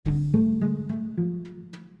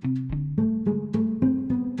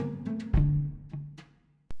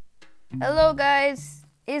Hello guys,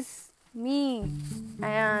 it's me,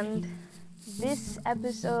 and this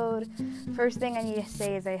episode, first thing I need to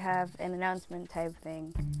say is I have an announcement type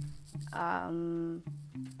thing.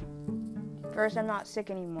 First, I'm not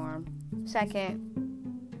sick anymore.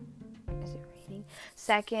 Second, is it raining?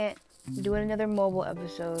 Second, doing another mobile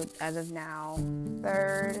episode as of now.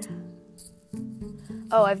 Third,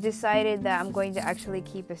 I've decided that I'm going to actually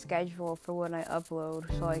keep a schedule for when I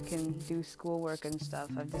upload so I can do schoolwork and stuff.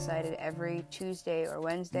 I've decided every Tuesday or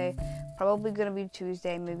Wednesday, probably going to be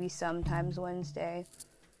Tuesday, maybe sometimes Wednesday.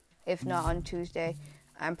 If not on Tuesday,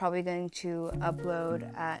 I'm probably going to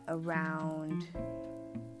upload at around,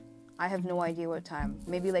 I have no idea what time,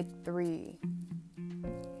 maybe like 3-ish.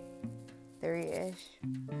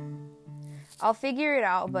 I'll figure it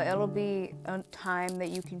out, but it'll be a time that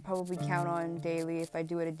you can probably count on daily. If I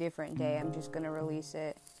do it a different day, I'm just going to release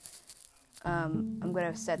it. I'm going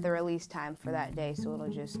to set the release time for that day, so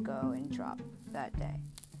it'll just go and drop that day.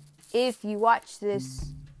 If you watch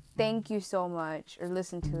this, thank you so much, or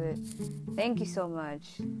listen to it, thank you so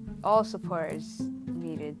much. All support is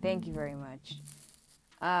needed. Thank you very much.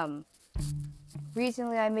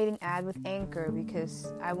 Recently I made an ad with Anchor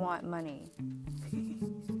because I want money.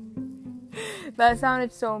 That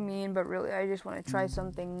sounded so mean, but really I just want to try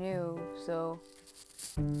something new. So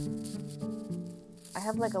I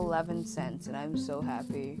have like 11 cents and I'm so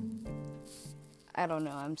happy. I don't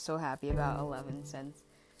know, I'm so happy about 11 cents.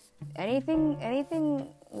 Anything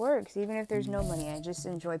works, even if there's no money. I just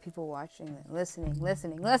enjoy people watching it, listening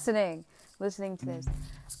to this.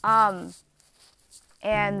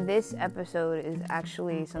 And this episode is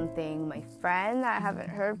actually something my friend that I haven't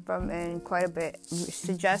heard from in quite a bit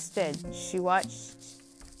suggested. She watched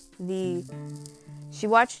it,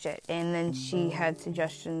 and then she had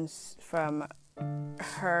suggestions from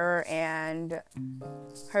her and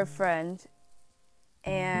her friend,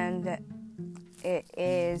 and it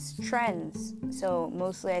is trends. So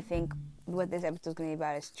mostly I think what this episode is going to be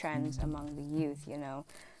about is trends among the youth,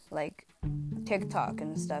 like TikTok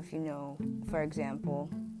and stuff, for example.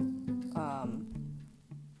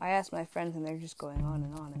 I asked my friends and they're just going on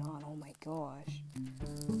and on and on. Oh my gosh.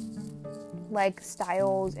 Like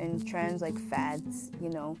styles and trends, like fads,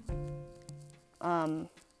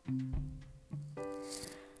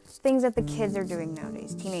 things that the kids are doing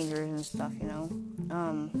nowadays, teenagers and stuff,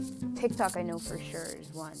 TikTok I know for sure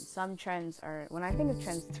is one. Some trends are, when I think of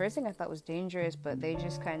trends, the first thing I thought was dangerous, but they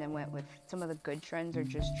just kind of went with some of the good trends or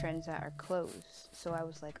just trends that are closed. So I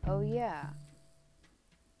was like, oh yeah,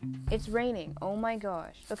 it's raining. Oh my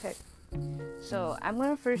gosh. Okay. So I'm going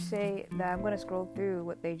to first say that I'm going to scroll through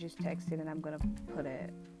what they just texted and I'm going to put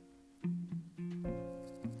it.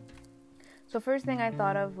 So first thing I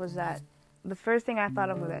thought of was that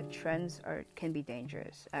trends can be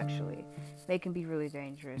dangerous, actually. They can be really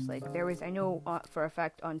dangerous. Like, I know for a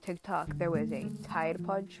fact on TikTok, there was a Tide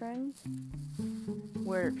Pod trend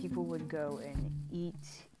where people would go and eat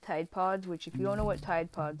Tide Pods, which if you don't know what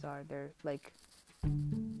Tide Pods are, they're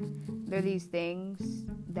these things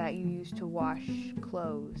that you use to wash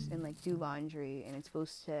clothes and do laundry, and it's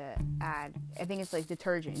supposed to add, I think it's like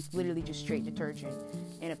detergent. It's literally just straight detergent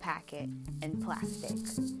in a packet and plastic.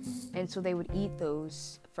 And so they would eat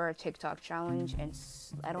those for a TikTok challenge, and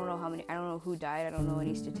I don't know who died, I don't know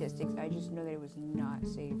any statistics, I just know that it was not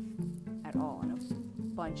safe at all, and a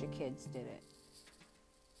bunch of kids did it.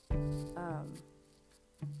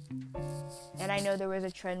 And I know there was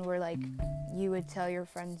a trend where you would tell your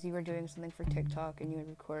friends you were doing something for TikTok and you would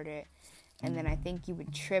record it, and then I think you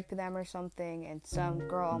would trip them or something, and some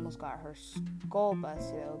girl almost got her skull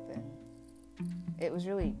busted open. It was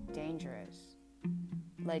really dangerous.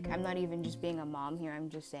 I'm not even just being a mom here, I'm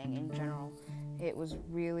just saying in general, it was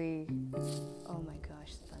really, oh my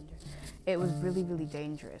gosh, thunder. It was really, really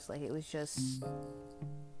dangerous. It was just,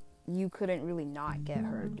 you couldn't really not get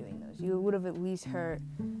hurt doing those. You would have at least hurt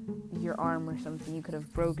your arm or something. You could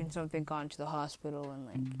have broken something, gone to the hospital,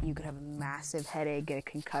 and you could have a massive headache, get a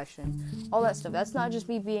concussion, all that stuff. That's not just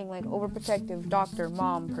me being overprotective doctor,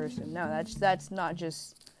 mom person. No, that's not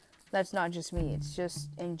just me. It's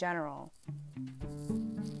just in general.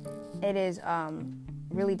 It is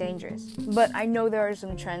really dangerous. But I know there are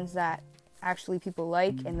some trends that actually people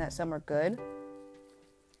like and that some are good.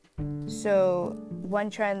 So one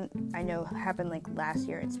trend I know happened last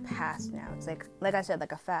year. It's past now. It's like I said,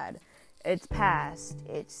 like a fad. It's past.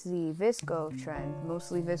 It's the VSCO trend.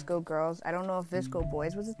 Mostly VSCO girls. I don't know if VSCO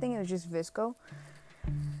boys was a thing. It was just VSCO.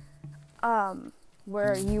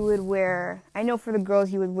 Where you would wear, I know for the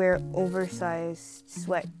girls you would wear oversized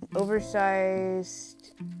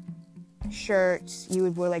shirts. You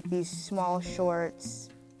would wear these small shorts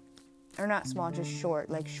or not small, just short,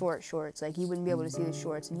 like short shorts. Like you wouldn't be able to see the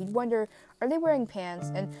shorts, and you'd wonder, are they wearing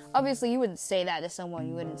pants? And obviously you wouldn't say that to someone.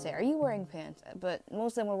 You wouldn't say, are you wearing pants? But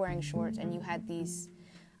most of them were wearing shorts, and you had these,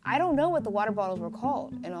 I don't know what the water bottles were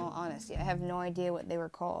called, in all honesty. I have no idea what they were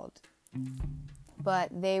called. But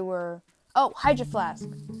they were, Hydro Flask.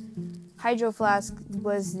 Hydro Flask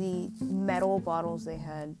was the metal bottles they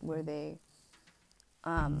had where they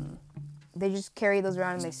just carried those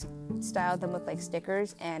around and they styled them with like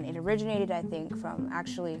stickers, and it originated, I think, from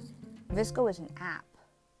actually, VSCO is an app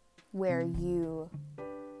where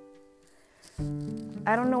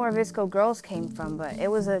I don't know where VSCO Girls came from, but it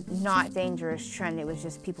was a not dangerous trend. It was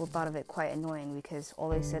just people thought of it quite annoying because all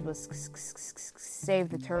they said was save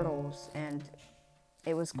the turtles, and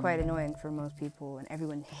it was quite annoying for most people, and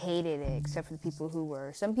everyone hated it except for the people who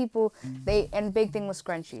were. Some people, and the big thing was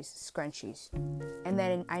scrunchies. And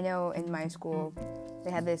then I know in my school, they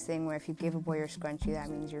had this thing where if you give a boy your scrunchie, that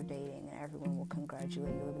means you're dating, and everyone will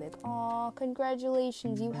congratulate you. They'll be like, "Aw,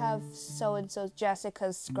 congratulations, you have so-and-so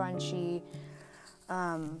Jessica's scrunchie."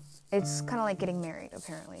 It's kind of like getting married,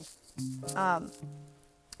 apparently.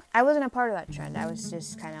 I wasn't a part of that trend. I was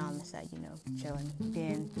just kind of on the side, chilling,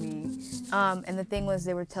 being me. And the thing was,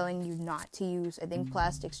 they were telling you not to use, I think,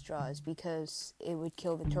 plastic straws because it would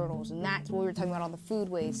kill the turtles. And that's what we were talking about on the food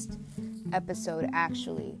waste episode,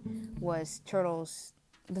 actually, was turtles.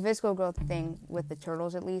 The VSCO Girl thing with the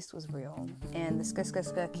turtles, at least, was real. And the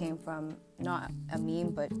ska came from not a meme,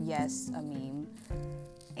 but yes, a meme.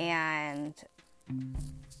 And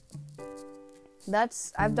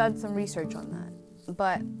I've done some research on that.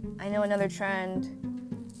 But I know another trend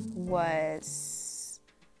was,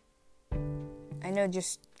 I know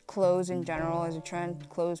just clothes in general is a trend.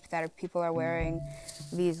 Clothes that people are wearing,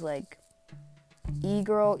 these like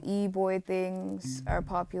e-girl, e-boy things are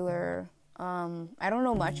popular. I don't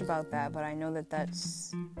know much about that, but I know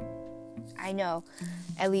I know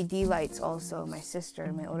LED lights also. My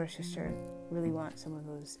older sister, really want some of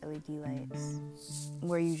those LED lights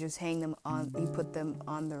where you just hang them on, you put them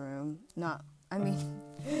on the room.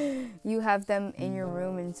 You have them in your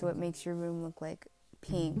room, and so it makes your room look like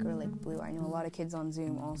pink or like blue. I know a lot of kids on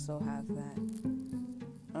Zoom also have that.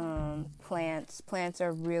 Plants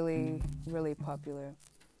are really, really popular.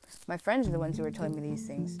 My friends are the ones who are telling me these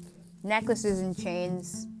things. Necklaces and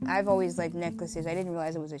chains. I've always liked necklaces. I didn't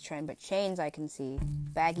realize it was a trend, but chains I can see.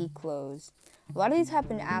 Baggy clothes. A lot of these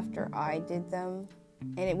happened after I did them.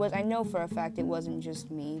 And I know for a fact it wasn't just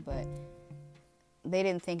me, but they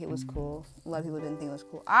didn't think it was cool. A lot of people didn't think it was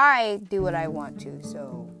cool. I do what I want to,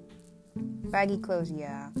 so baggy clothes,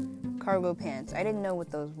 yeah. Cargo pants. I didn't know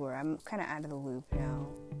what those were. I'm kind of out of the loop now.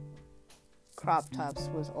 Crop tops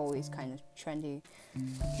was always kind of trendy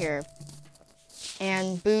here.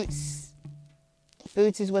 And boots.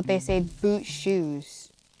 Boots is what they say, boot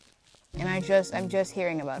shoes. And I'm just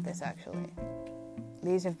hearing about this, actually.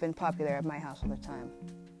 These have been popular at my house all the time.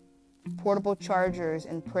 Portable chargers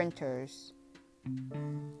and printers.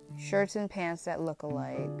 Shirts and pants that look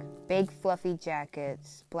alike. Big fluffy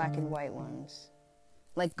jackets, black and white ones.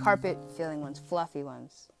 Like carpet feeling ones, fluffy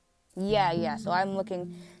ones. Yeah, so I'm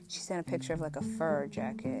looking, she sent a picture of like a fur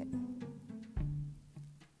jacket.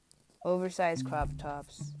 Oversized crop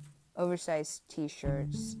tops. Oversized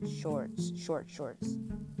t-shirts, short shorts.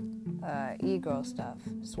 E-girl stuff,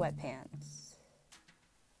 sweatpants.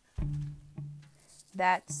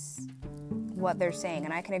 That's what they're saying,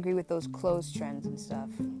 and I can agree with those clothes trends and stuff.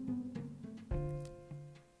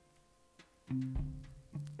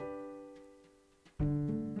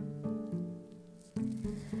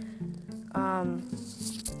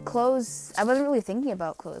 Clothes, I wasn't really thinking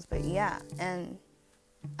about clothes, but yeah, and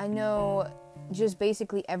I know just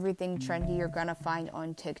basically everything trendy you're gonna find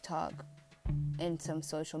on TikTok and some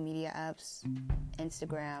social media apps,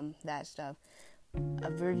 Instagram, that stuff. A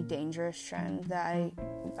very dangerous trend that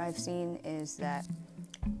I've seen is that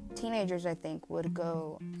teenagers, I think, would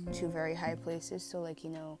go to very high places. So like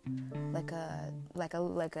a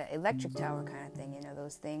electric tower kind of thing.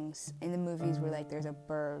 Those things in the movies where like there's a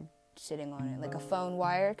bird sitting on it, like a phone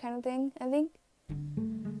wire kind of thing, I think.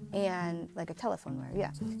 And like a telephone wire,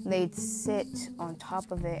 yeah. They'd sit on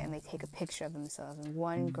top of it and they take a picture of themselves. And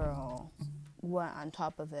one girl went on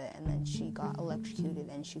top of it, and then she got electrocuted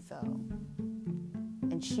and she fell.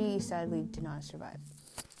 And she sadly did not survive.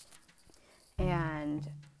 And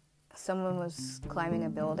someone was climbing a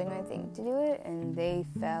building, I think, to do it, and they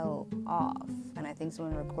fell off. And I think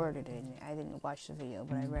someone recorded it. I didn't watch the video,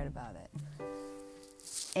 but I read about it.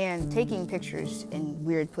 And taking pictures in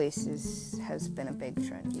weird places has been a big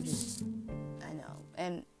trend. I know.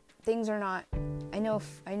 And things are not, I know,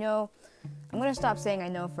 I'm going to stop saying I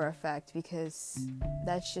know for a fact, because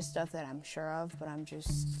that's just stuff that I'm sure of, but I'm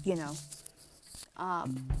just, a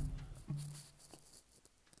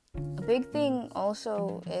big thing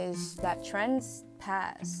also is that trends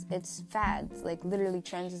pass. It's fads. Like, literally,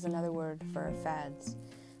 trends is another word for fads,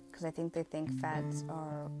 because I think they think fads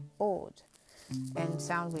are old and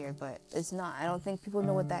sound weird, but it's not. I don't think people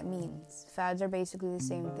know what that means. Fads are basically the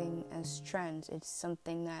same thing as trends. It's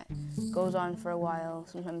something that goes on for a while,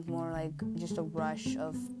 sometimes more like just a rush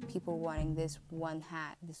of people wanting this one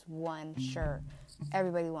hat, this one shirt.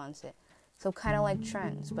 Everybody wants it. So kind of like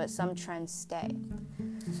trends, but some trends stay.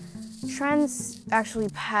 Trends actually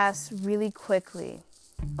pass really quickly.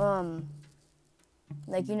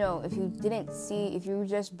 Like, if you were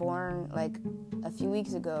just born like a few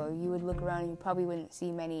weeks ago, you would look around and you probably wouldn't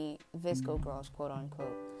see many VSCO girls, quote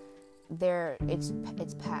unquote. It's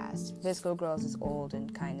past. VSCO girls is old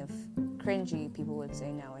and kind of cringy, people would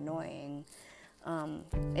say now, annoying.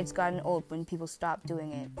 It's gotten old when people stop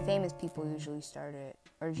doing it. Famous people usually start it,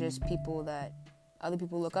 or just people that other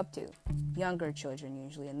people look up to, younger children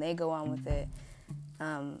usually, and they go on with it,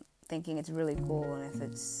 thinking it's really cool. And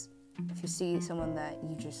if you see someone that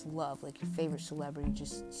you just love, like your favorite celebrity,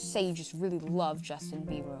 just say you just really love Justin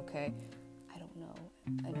Bieber, okay? I don't know.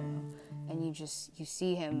 And you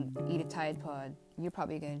see him eat a Tide Pod, you're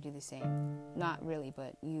probably going to do the same. Not really,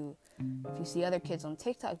 but if you see other kids on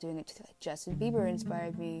TikTok doing it, like, Justin Bieber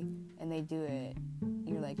inspired me, and they do it,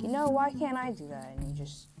 you're like, why can't I do that? And you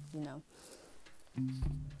just,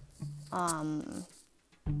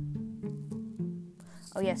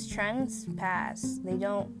 Oh yes, trends pass. They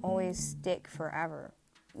don't always stick forever.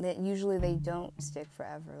 Usually they don't stick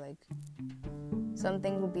forever. Like, some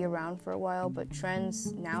things will be around for a while, but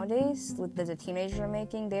trends nowadays that the teenagers are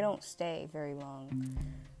making, they don't stay very long.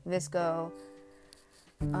 VSCO,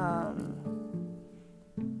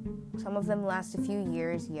 some of them last a few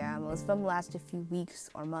years, yeah. Most of them last a few weeks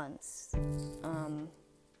or months.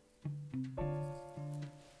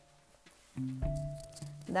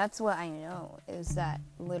 That's what I know, is that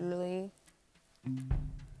literally,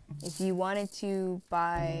 if you wanted to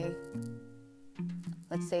buy,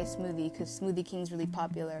 let's say, a smoothie, because Smoothie King's really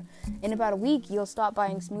popular, in about a week, you'll stop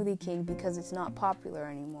buying Smoothie King because it's not popular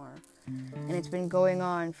anymore. And it's been going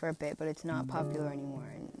on for a bit, but it's not popular anymore.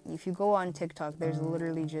 And if you go on TikTok, there's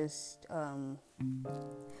literally just,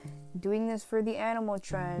 doing this for the animal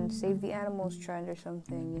trend, save the animals trend or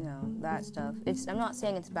something, that stuff. I'm not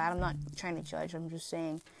saying it's bad, I'm not trying to judge, I'm just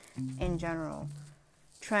saying, in general,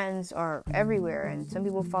 trends are everywhere, and some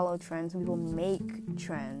people follow trends, some people make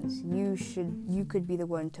trends. You could be the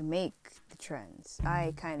one to make the trends.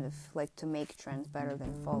 I kind of like to make trends better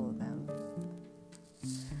than follow them.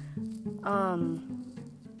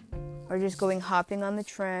 Or just hopping on the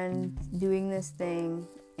trend, doing this thing,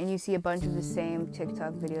 and you see a bunch of the same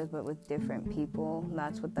TikTok videos but with different people.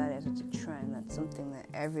 That's what that is. It's a trend. That's something that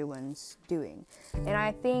everyone's doing. And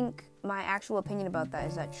I think my actual opinion about that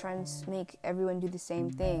is that trends make everyone do the same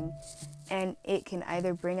thing, and it can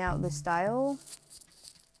either bring out the style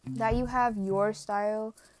that you have, your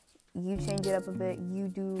style, you change it up a bit,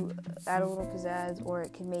 you add a little pizzazz, or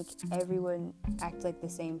it can make everyone act like the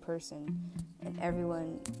same person and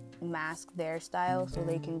everyone mask their style so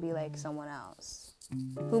they can be like someone else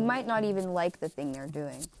who might not even like the thing they're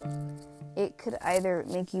doing. It could either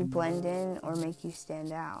make you blend in or make you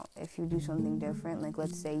stand out if you do something different. Like,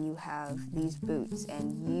 let's say you have these boots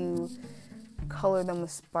and you color them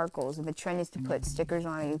with sparkles, and the trend is to put stickers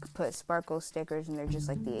on it. You could put sparkle stickers, and they're just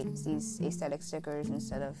like these aesthetic stickers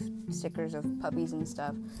instead of stickers of puppies and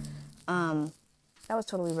stuff. That was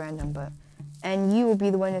totally random, and you will be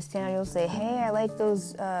the one to stand out. You'll say, "Hey, I like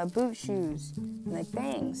those boot shoes." And like,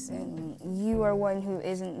 thanks. And you are one who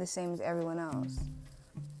isn't the same as everyone else.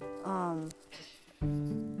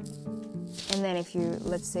 And then if you,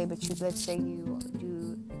 let's say you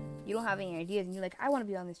don't have any ideas, and you're like, I want to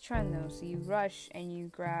be on this trend though. So you rush and you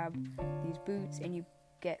grab these boots and you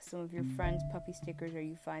get some of your friends' puppy stickers, or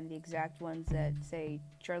you find the exact ones that, say,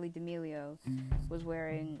 Charlie D'Amelio was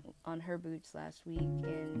wearing on her boots last week,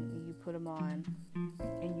 and you put them on,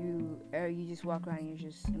 and you just walk around and you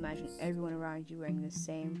just imagine everyone around you wearing the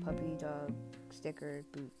same puppy dog sticker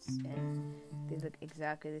boots, and they look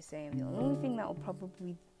exactly the same. The only thing that will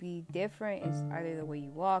probably be different is either the way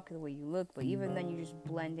you walk or the way you look, but even then you just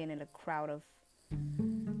blend in a crowd of,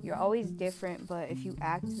 you're always different, but if you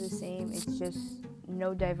act the same, it's just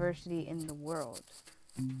no diversity in the world.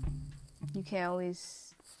 You can't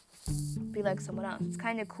always be like someone else. It's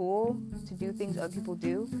kind of cool to do things other people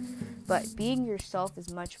do, but being yourself is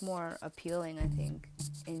much more appealing, I think.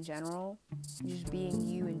 in general, just being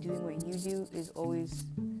you and doing what you do is always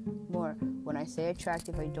more. When I say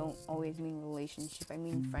attractive, I don't always mean relationship, I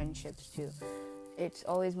mean friendships too. It's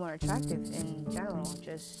always more attractive in general.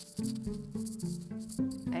 Just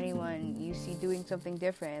anyone you see doing something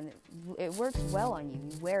different, it works well on you.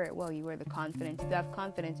 You wear it well. You wear the confidence. You have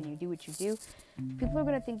confidence and you do what you do. People are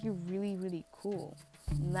going to think you're really, really cool.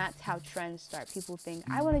 And that's how trends start. People think,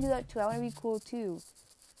 I want to do that too. I want to be cool too.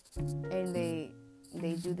 And they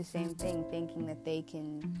do the same thing, thinking that they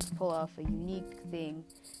can pull off a unique thing.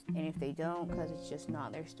 And if they don't, because it's just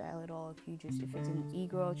not their style at all, if it's an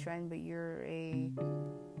e-girl trend, but you're an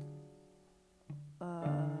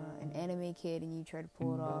anime kid and you try to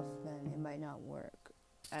pull it off, then it might not work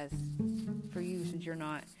as for you, since you're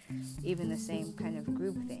not even the same kind of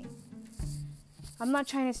group thing. I'm not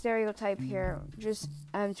trying to stereotype here,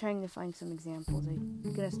 I'm trying to find some examples. I'm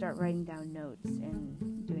going to start writing down notes and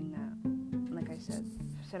doing that. Like I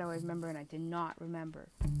said I would remember, and I did not remember.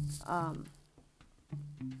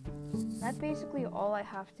 That's basically all I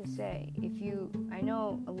have to say. I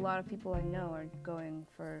know a lot of people I know are going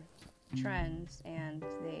for trends, and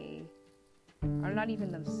they are not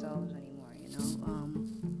even themselves anymore, you know.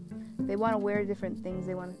 They want to wear different things.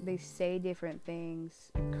 They say different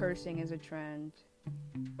things. Cursing is a trend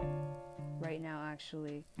right now.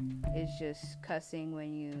 Actually, it's just cussing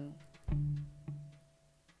when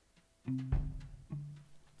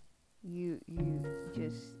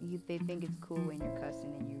they think it's cool when you're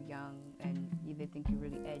cussing and you're young, and they think you're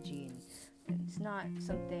really edgy, and it's not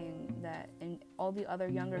something that, and all the other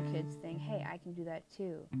younger kids think, hey, I can do that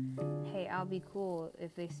too. Hey, I'll be cool.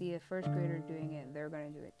 If they see a first grader doing it, they're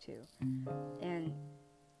going to do it too. And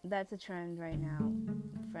that's a trend right now.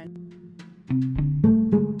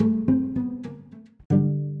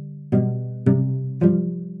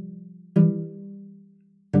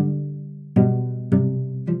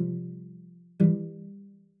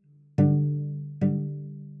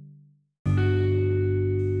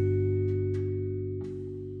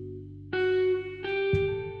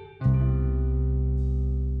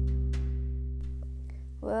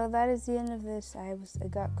 Well, that is the end of this. I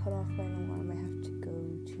got cut off by an alarm. I have to go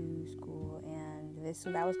to school, and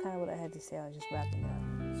that was kind of what I had to say. I was just wrapping it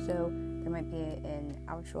up. So there might be an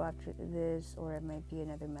outro after this, or it might be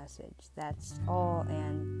another message. That's all,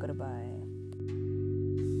 and goodbye.